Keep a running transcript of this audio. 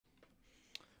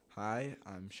Hi,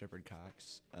 I'm Shepard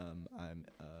Cox. I'm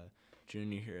a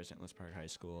junior here at St. Louis Park High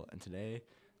School, and today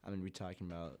I'm going to be talking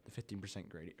about the 15%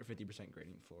 grading or 50%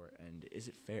 grading floor and is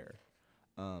it fair?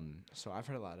 So I've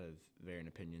heard a lot of varying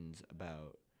opinions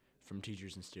about from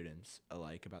teachers and students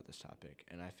alike about this topic,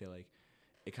 and I feel like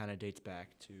it kind of dates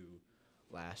back to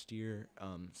last year.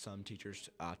 Some teachers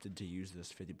opted to use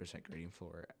this 50% grading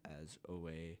floor as a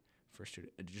way for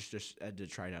students just to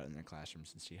try it out in their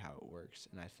classrooms and see how it works,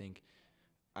 and I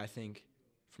think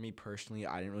for me personally,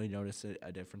 I didn't really notice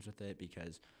a difference with it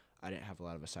because I didn't have a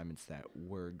lot of assignments that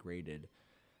were graded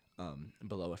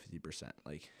below a 50%.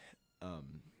 Like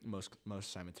most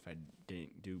assignments, if I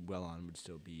didn't do well on, would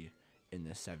still be in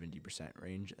the 70%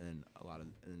 range, and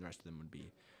the rest of them would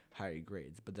be higher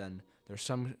grades. But then there's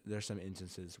some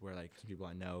instances where like some people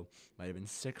I know might have been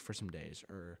sick for some days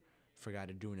or forgot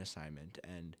to do an assignment,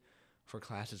 and for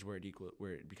classes where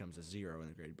it becomes a 0 in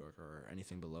the grade book or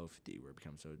anything below 50 where it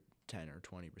becomes a 10 or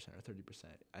 20% or 30%,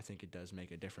 I think it does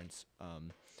make a difference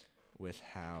with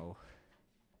how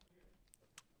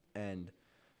and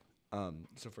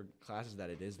so for classes that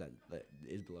is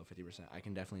below 50%, I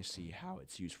can definitely see how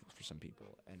it's useful for some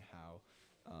people and how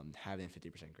having a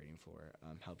 50% grading floor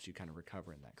helps you kind of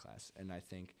recover in that class. And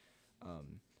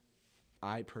um,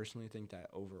 I personally think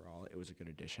that overall it was a good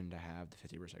addition to have the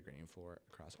 50% grading floor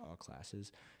across all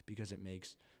classes because it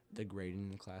makes the grading in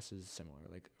the classes similar.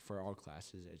 Like for all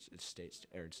classes, it's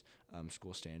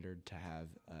school standard to have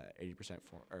 80%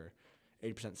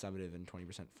 summative and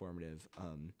 20% formative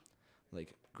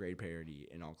like grade parity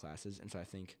in all classes. And so I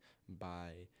think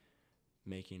by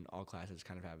making all classes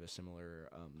kind of have a similar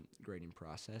grading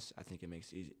process, I think it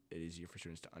makes it easier for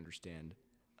students to understand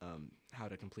how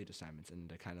to complete assignments and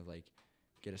to kind of like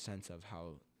get a sense of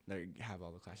how they have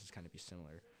all the classes kind of be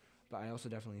similar. But I also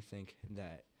definitely think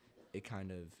that it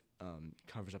kind of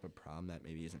covers up a problem that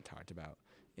maybe isn't talked about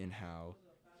in how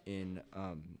in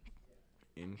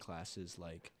classes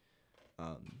like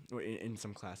or in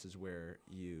some classes where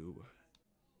you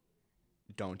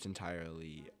don't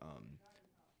entirely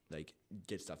like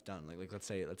get stuff done. Let's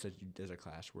say there's a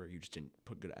class where you just didn't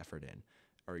put good effort in,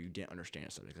 or you didn't understand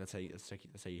a subject. Let's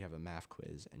say you have a math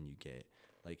quiz and you get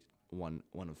like one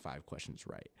of 5 questions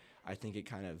right. I think it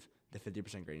kind of the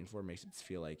 50% grading for makes it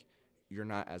feel like you're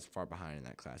not as far behind in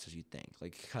that class as you think.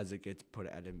 Like because it gets put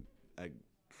at a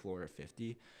floor of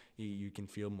 50, you can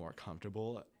feel more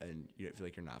comfortable and you don't feel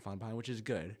like you're not falling behind, which is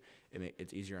good.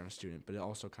 It's easier on a student, but it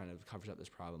also kind of covers up this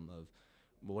problem of,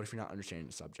 well, what if you're not understanding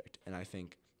the subject? And I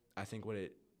think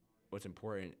what's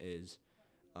important is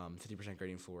 50%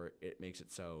 grading for it makes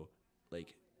it so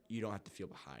like you don't have to feel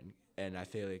behind. And I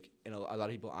feel like a lot of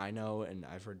people I know, and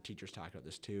I've heard teachers talk about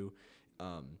this too,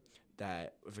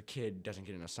 that if a kid doesn't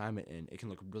get an assignment in, it can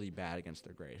look really bad against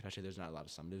their grade, especially if there's not a lot of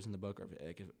summatives in the book,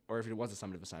 or if it was a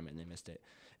summative assignment and they missed it,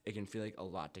 it can feel like a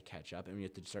lot to catch up. And when you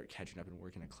have to start catching up and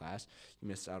work in a class, you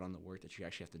miss out on the work that you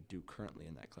actually have to do currently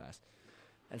in that class.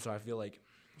 And so I feel like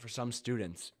for some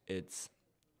students, it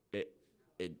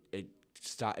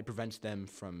it prevents them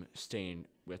from staying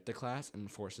with the class and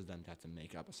forces them to have to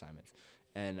make up assignments.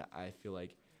 And I feel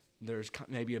like there's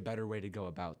maybe a better way to go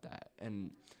about that.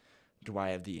 And do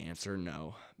I have the answer?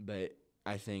 No. But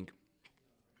I think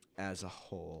as a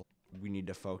whole, we need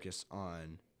to focus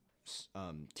on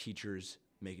teachers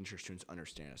making sure students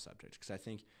understand a subject. Because I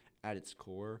think at its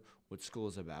core, what school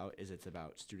is about is it's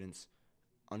about students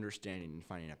understanding and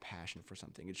finding a passion for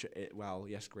something. While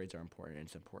yes, grades are important,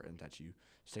 it's important that you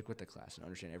stick with the class and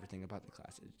understand everything about the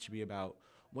class. It should be about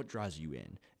what draws you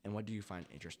in and what do you find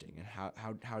interesting and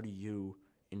how do you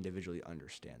individually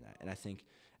understand that. And I think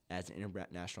as an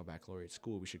international baccalaureate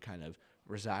school, we should kind of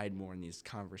reside more in these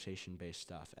conversation-based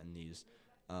stuff and these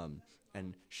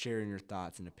and sharing your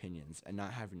thoughts and opinions and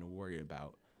not having to worry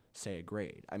about, say, a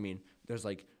grade. I mean,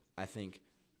 I think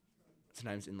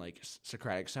sometimes in like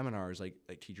Socratic seminars,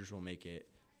 like teachers will make it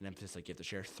an emphasis like you have to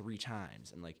share 3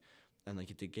 times and you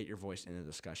have to get your voice in the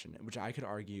discussion, which I could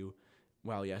argue,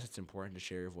 well, yes, it's important to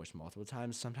share your voice multiple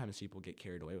times. Sometimes people get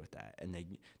carried away with that and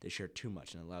they share too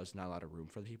much and it allows not a lot of room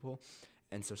for the people.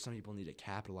 And so some people need to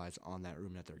capitalize on that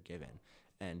room that they're given.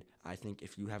 And I think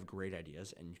if you have great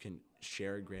ideas and you can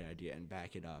share a great idea and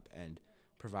back it up and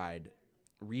provide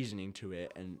reasoning to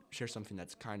it and share something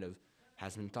that's kind of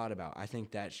has been thought about, I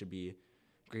think that should be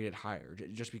graded higher.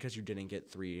 Just because you didn't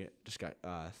get you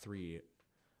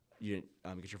didn't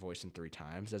get your voice in 3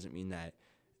 times doesn't mean that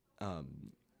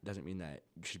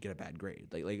you should get a bad grade.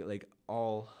 Like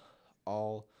all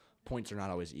points are not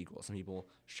always equal. Some people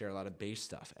share a lot of base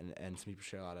stuff, and some people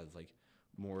share a lot of like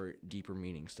more deeper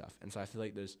meaning stuff. And so I feel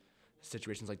like there's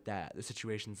situations like that. There's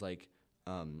situations like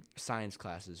science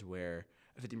classes where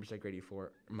a 15% grading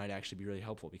for might actually be really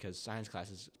helpful, because science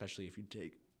classes, especially if you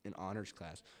take an honors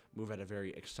class, move at a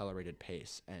very accelerated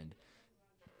pace, and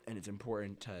it's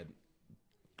important to,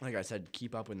 like I said,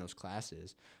 keep up in those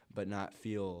classes, but not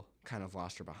feel kind of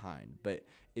lost or behind. But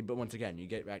once again, you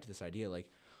get back to this idea, like,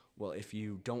 well, if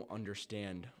you don't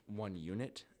understand one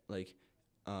unit, like,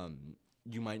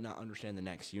 you might not understand the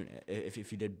next unit.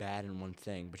 If you did bad in one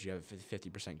thing, but you have a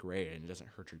 50% grade and it doesn't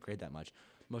hurt your grade that much,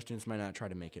 most students might not try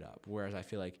to make it up. Whereas I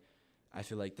feel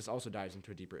like this also dives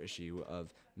into a deeper issue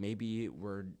of maybe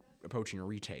we're approaching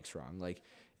retakes wrong. Like,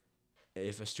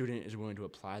 if a student is willing to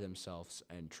apply themselves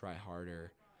and try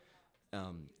harder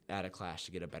at a class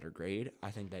to get a better grade,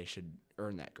 I think they should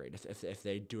earn that grade. If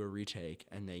they do a retake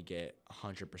and they get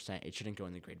 100%, it shouldn't go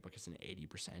in the grade book as an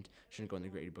 80%. It shouldn't go in the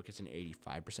grade book as an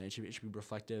 85%. It should be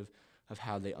reflective of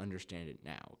how they understand it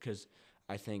now. Because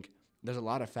I think there's a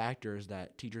lot of factors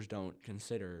that teachers don't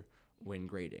consider when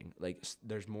grading. Like,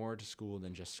 there's more to school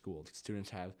than just school. Students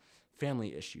have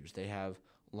family issues. They have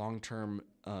long-term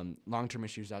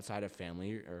issues outside of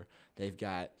family, or they've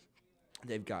got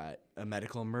a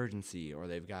medical emergency, or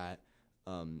they've got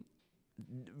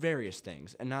various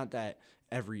things. And not that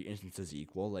every instance is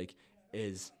equal. Like,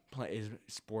 is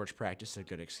sports practice a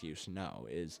good excuse? No.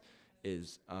 Is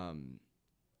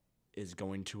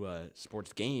going to a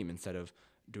sports game instead of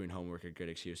doing homework a good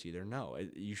excuse either? No.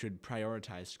 You should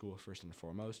prioritize school first and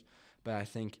foremost. But I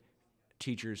think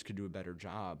teachers could do a better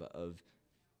job of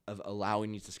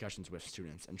allowing these discussions with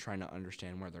students and trying to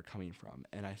understand where they're coming from.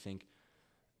 And I think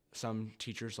some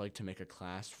teachers like to make a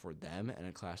class for them and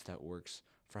a class that works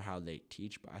for how they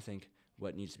teach. But I think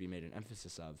what needs to be made an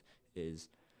emphasis of is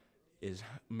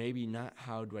maybe not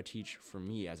how do I teach for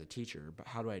me as a teacher, but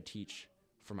how do I teach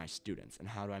for my students, and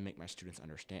how do I make my students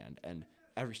understand? And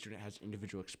every student has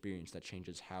individual experience that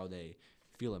changes how they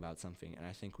feel about something. And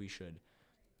I think we should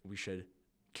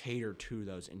cater to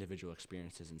those individual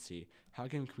experiences and see how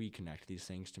can we connect these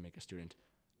things to make a student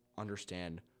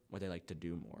understand what they like to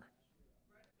do more.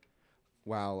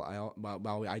 While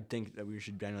I think that we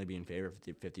should generally be in favor of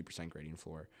the 50% grading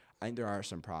floor, I think there are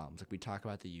some problems. Like, we talk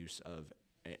about the use of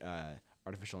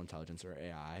artificial intelligence, or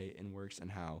AI, in works, and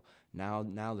how now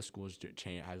the schools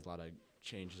has a lot of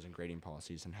changes in grading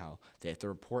policies, and how they have to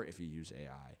report if you use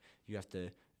AI. You have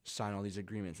to sign all these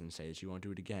agreements and say that you won't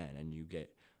do it again, and you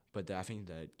get. But I think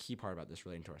the key part about this,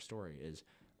 relating to our story,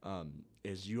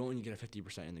 is you only get a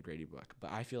 50% in the grading book.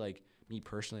 But I feel like, me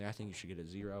personally, I think you should get a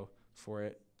 0 for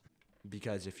it.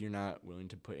 Because if you're not willing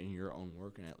to put in your own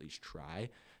work and at least try,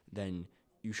 then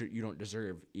you don't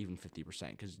deserve even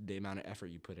 50%, because the amount of effort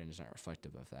you put in is not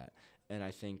reflective of that. And I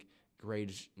think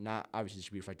grades not obviously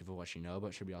should be reflective of what you know,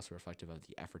 but should be also reflective of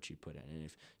the effort you put in. And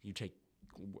if you take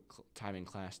time in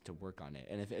class to work on it,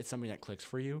 and if it's something that clicks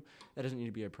for you, that doesn't need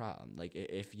to be a problem. Like,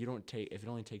 if it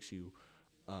only takes you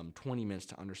 20 minutes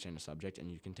to understand a subject, and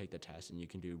you can take the test and you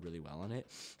can do really well on it,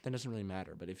 then it doesn't really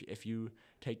matter. But if you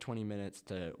take 20 minutes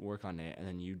to work on it and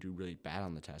then you do really bad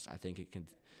on the test, I think it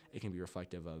can be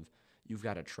reflective of you've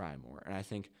got to try more. And I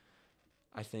think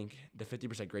the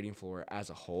 50% grading floor as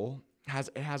a whole has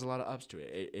a lot of ups to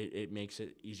it. It makes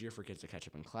it easier for kids to catch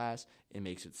up in class. It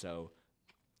makes it so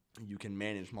you can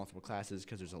manage multiple classes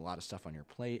because there's a lot of stuff on your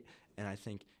plate. And I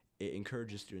think it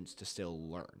encourages students to still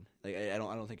learn. Like, I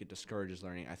don't think it discourages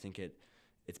learning. I think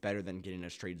it's better than getting a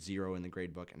straight 0 in the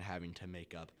grade book and having to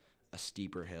make up a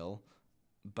steeper hill.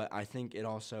 But I think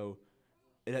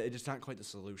it's not quite the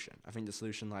solution. I think the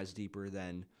solution lies deeper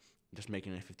than just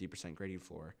making a 50% grading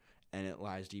floor, and it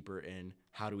lies deeper in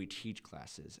how do we teach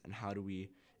classes, and how do we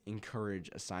encourage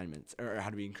assignments, or how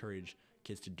do we encourage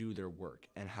kids to do their work,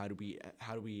 and how do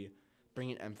we bring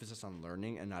an emphasis on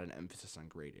learning and not an emphasis on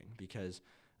grading. Because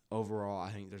overall,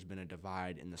 I think there's been a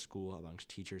divide in the school amongst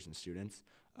teachers and students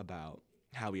about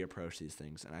how we approach these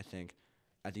things. And I think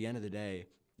at the end of the day,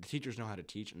 the teachers know how to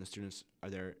teach and the students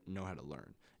know how to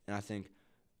learn. And I think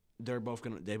they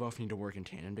both need to work in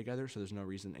tandem together. So there's no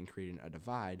reason in creating a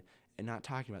divide and not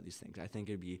talking about these things. I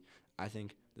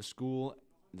think the school,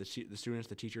 the students,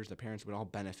 the teachers, the parents would all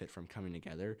benefit from coming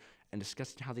together and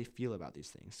discussing how they feel about these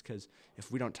things. Because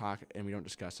if we don't talk and we don't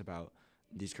discuss about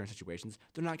these current situations,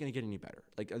 they're not going to get any better.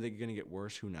 Like, are they going to get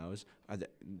worse? Who knows?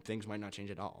 Things might not change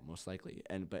at all, most likely.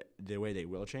 But the way they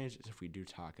will change is if we do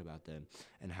talk about them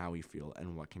and how we feel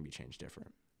and what can be changed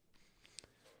different.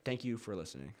 Thank you for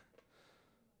listening.